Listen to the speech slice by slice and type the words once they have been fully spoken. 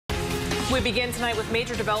We begin tonight with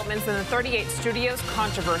major developments in the 38 Studios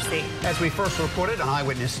controversy. As we first reported on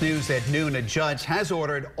Eyewitness News at noon, a judge has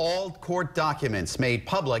ordered all court documents made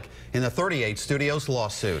public in the 38 Studios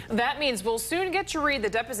lawsuit. That means we'll soon get to read the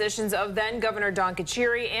depositions of then Governor Don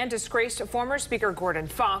Carcieri and disgraced former Speaker Gordon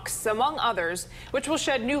Fox, among others, which will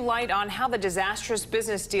shed new light on how the disastrous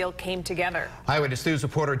business deal came together. Eyewitness News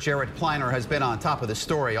reporter Jared Pleiner has been on top of the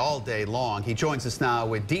story all day long. He joins us now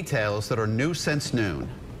with details that are new since noon.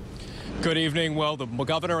 Good evening. Well, the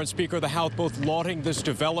governor and Speaker of the House both lauding this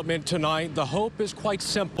development tonight. The hope is quite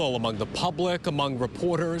simple among the public, among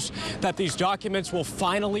reporters, that these documents will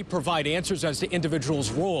finally provide answers as to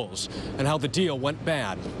individuals' roles and how the deal went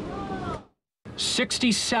bad.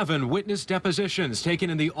 67 witness depositions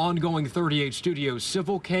taken in the ongoing 38 Studios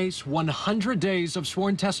civil case, 100 days of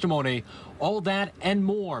sworn testimony, all that and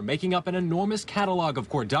more, making up an enormous catalog of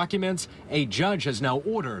court documents a judge has now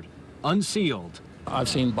ordered unsealed. I've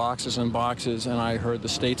seen boxes and boxes, and I heard the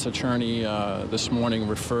state's attorney this morning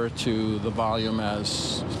refer to the volume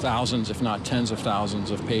as thousands, if not tens of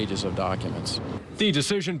thousands of pages of documents. The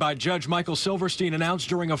decision by Judge Michael Silverstein announced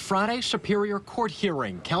during a Friday Superior Court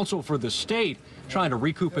hearing. Counsel for the state trying to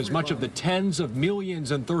recoup as much of the tens of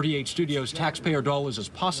millions in 38 Studios taxpayer dollars as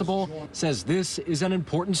possible, says this is an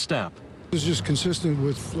important step. This is just consistent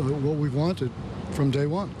with what we wanted from day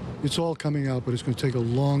one. It's all coming out, but it's going to take a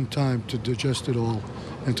long time to digest it all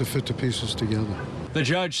and to fit the pieces together. The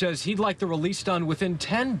judge says he'd like the release done within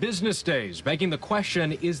 10 business days, begging the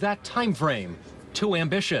question, is that time frame too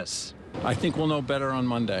ambitious? I think we'll know better on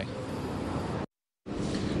Monday.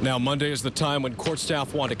 Now, Monday is the time when court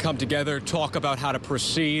staff want to come together, talk about how to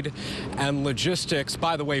proceed, and logistics.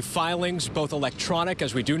 By the way, filings, both electronic,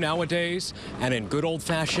 as we do nowadays, and in good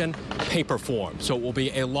old-fashioned paper form. So it will be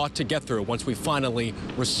a lot to get through once we finally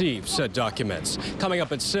receive said documents. Coming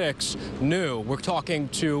up at 6, new, we're talking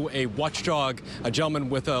to a watchdog, a gentleman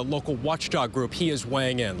with a local watchdog group. He is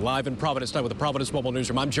weighing in. Live in Providence tonight with the Providence Mobile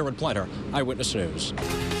Newsroom. I'm Jared Pleiner, Eyewitness News.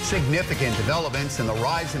 Significant developments in the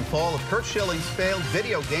rise and fall of Curt Schilling's failed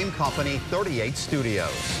video game company 38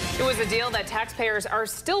 Studios. It was a deal that taxpayers are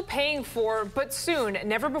still paying for, but soon,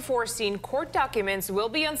 never before seen court documents will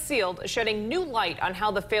be unsealed, shedding new light on how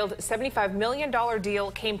the failed $75 million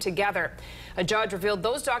deal came together. A judge revealed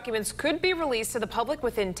those documents could be released to the public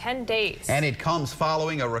within 10 days. And it comes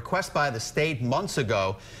following a request by the state months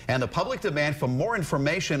ago and the public demand for more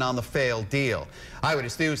information on the failed deal.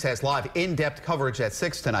 Eyewitness News has live in-depth coverage at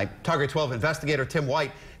 6 tonight. Target 12 investigator Tim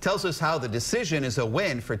White tells us how the decision is a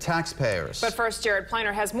win for taxpayers. But first, Jared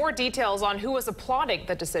Pleiner has more details on who was applauding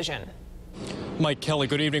the decision. Mike Kelly,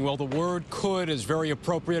 good evening. Well, the word could is very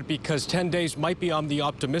appropriate because 10 days might be on the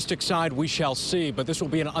optimistic side. We shall see. But this will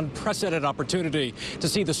be an unprecedented opportunity to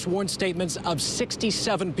see the sworn statements of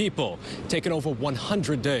 67 people taken over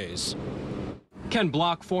 100 days. Ken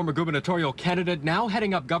Block, former gubernatorial candidate, now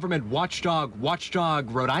heading up government watchdog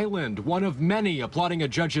Rhode Island, one of many applauding a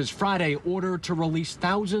judge's Friday order to release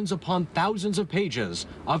thousands upon thousands of pages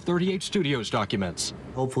of 38 Studios documents.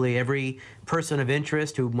 Hopefully every person of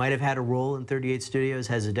interest who might have had a role in 38 Studios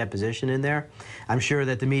has a deposition in there. I'm sure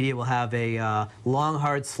that the media will have a long,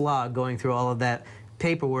 hard slog going through all of that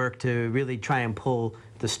paperwork to really try and pull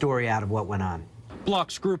the story out of what went on.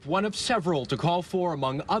 Block's group, one of several to call for,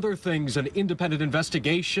 among other things, an independent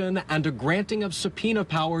investigation and a granting of subpoena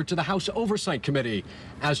power to the House Oversight Committee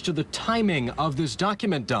as to the timing of this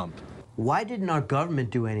document dump. Why didn't our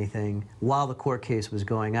government do anything while the court case was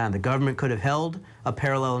going on? The government could have held a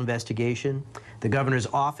parallel investigation. The governor's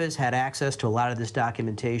office had access to a lot of this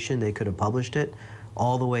documentation. They could have published it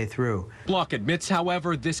all the way through. Block admits,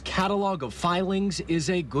 however, this catalog of filings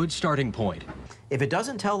is a good starting point. If it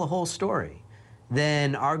doesn't tell the whole story,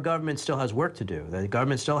 then our government still has work to do. The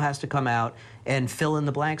government still has to come out and fill in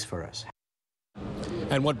the blanks for us.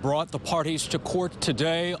 And what brought the parties to court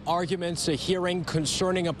today? Arguments, a hearing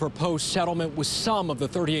concerning a proposed settlement with some of the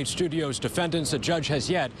 38 Studios defendants. A judge has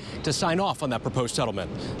yet to sign off on that proposed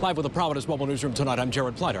settlement. Live with the Providence Mobile Newsroom tonight, I'm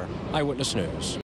Jared Pleiner, Eyewitness News.